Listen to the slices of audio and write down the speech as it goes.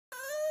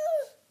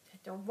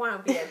don't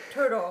want to be a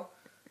turtle.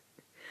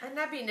 I'd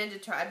not be a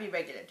Ninja Turtle. I'd be a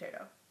regular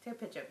turtle. Take a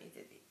picture of me,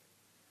 Sissy.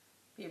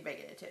 Be a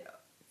regular turtle.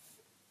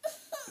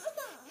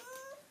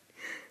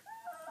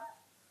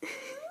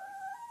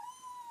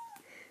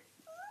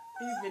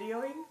 Are you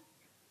videoing?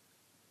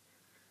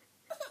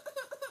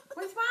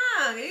 What's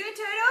wrong? Are you a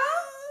turtle?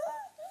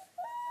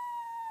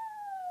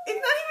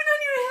 It's not even on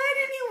your head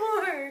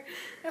anymore.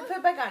 Now put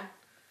it back on.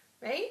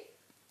 Right?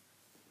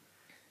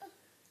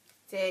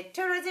 Say,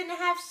 turtles in the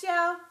half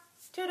shell.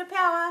 Turtle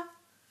power.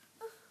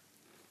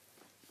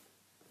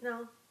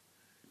 No.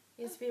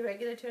 You used to be a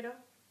regular turtle.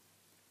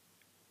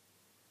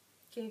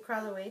 Can you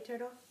crawl away,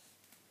 turtle?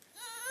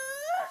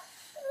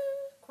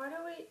 Crawl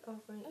away.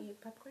 Oh, going to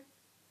eat popcorn?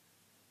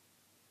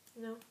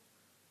 No.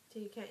 So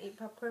you can't eat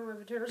popcorn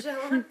with a turtle shell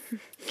on?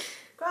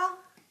 Crawl.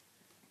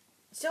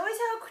 Show us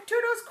how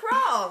turtles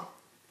crawl.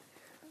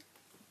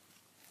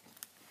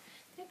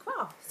 They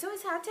crawl. Show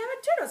us how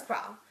turtles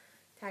crawl.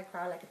 I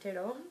crawl like a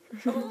turtle.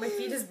 Oh, my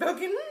feet is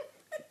broken.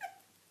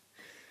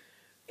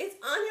 It's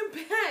on your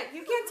back.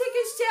 You can't take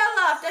your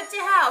shell off. That's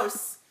your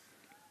house.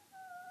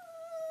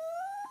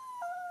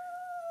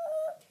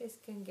 This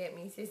can get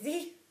me,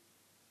 Sissy.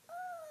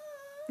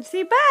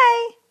 Say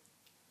bye.